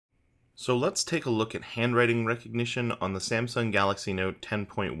So let's take a look at handwriting recognition on the Samsung Galaxy Note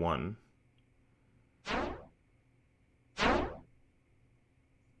 10.1.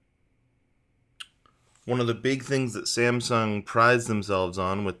 One of the big things that Samsung prides themselves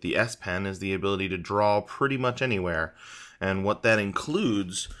on with the S Pen is the ability to draw pretty much anywhere. And what that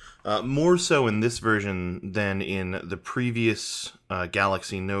includes, more so in this version than in the previous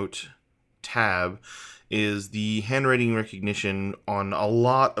Galaxy Note tab, is the handwriting recognition on a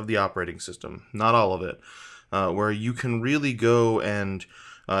lot of the operating system, not all of it, where you can really go and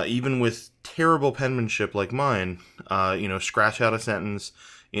even with terrible penmanship like mine, scratch out a sentence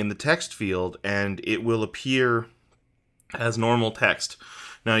in the text field and it will appear as normal text.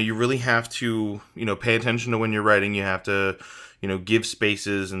 Now you really have to, pay attention to when you're writing. You have to, give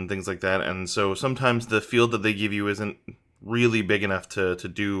spaces and things like that. And so sometimes the field that they give you isn't really big enough to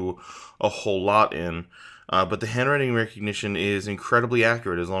do a whole lot in. But the handwriting recognition is incredibly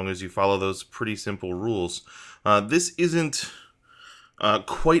accurate as long as you follow those pretty simple rules. This isn't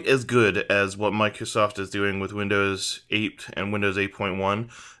quite as good as what Microsoft is doing with Windows 8 and Windows 8.1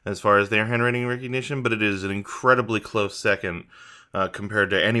 as far as their handwriting recognition, but it is an incredibly close second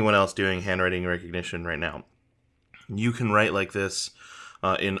compared to anyone else doing handwriting recognition right now. You can write like this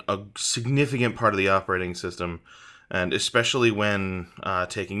in a significant part of the operating system, and especially when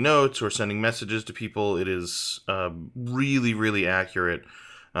taking notes or sending messages to people, it is really, really accurate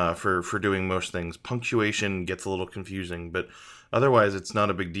for doing most things. Punctuation gets a little confusing, but otherwise it's not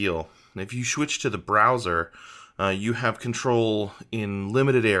a big deal. If you switch to the browser, you have control in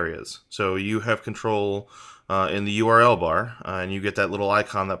limited areas. So you have control in the URL bar, and you get that little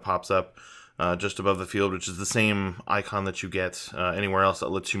icon that pops up just above the field, which is the same icon that you get anywhere else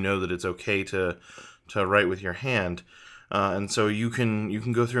that lets you know that it's okay to write with your hand. And so you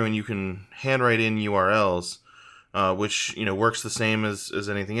can go through and you can handwrite in URLs, which works the same as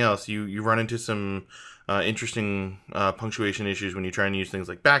anything else. You run into some interesting punctuation issues when you try and use things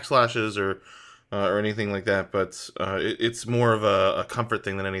like backslashes or anything like that, but it's more of a comfort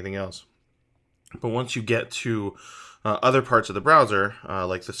thing than anything else. But once you get to other parts of the browser,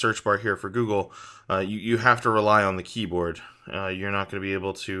 like the search bar here for Google, you have to rely on the keyboard. You're not going to be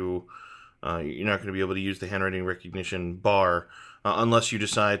able to use the handwriting recognition bar unless you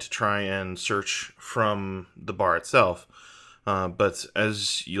decide to try and search from the bar itself. But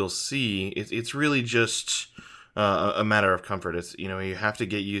as you'll see, it's really just a matter of comfort. It's you have to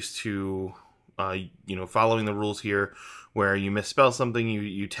get used to following the rules here. Where you misspell something,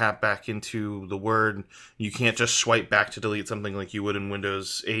 you tap back into the word. You can't just swipe back to delete something like you would in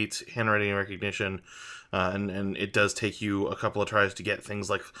Windows 8 handwriting recognition. And it does take you a couple of tries to get things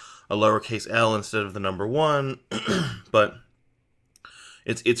like a lowercase l instead of the number 1. But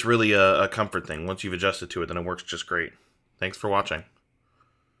it's really a comfort thing. Once you've adjusted to it, then it works just great. Thanks for watching.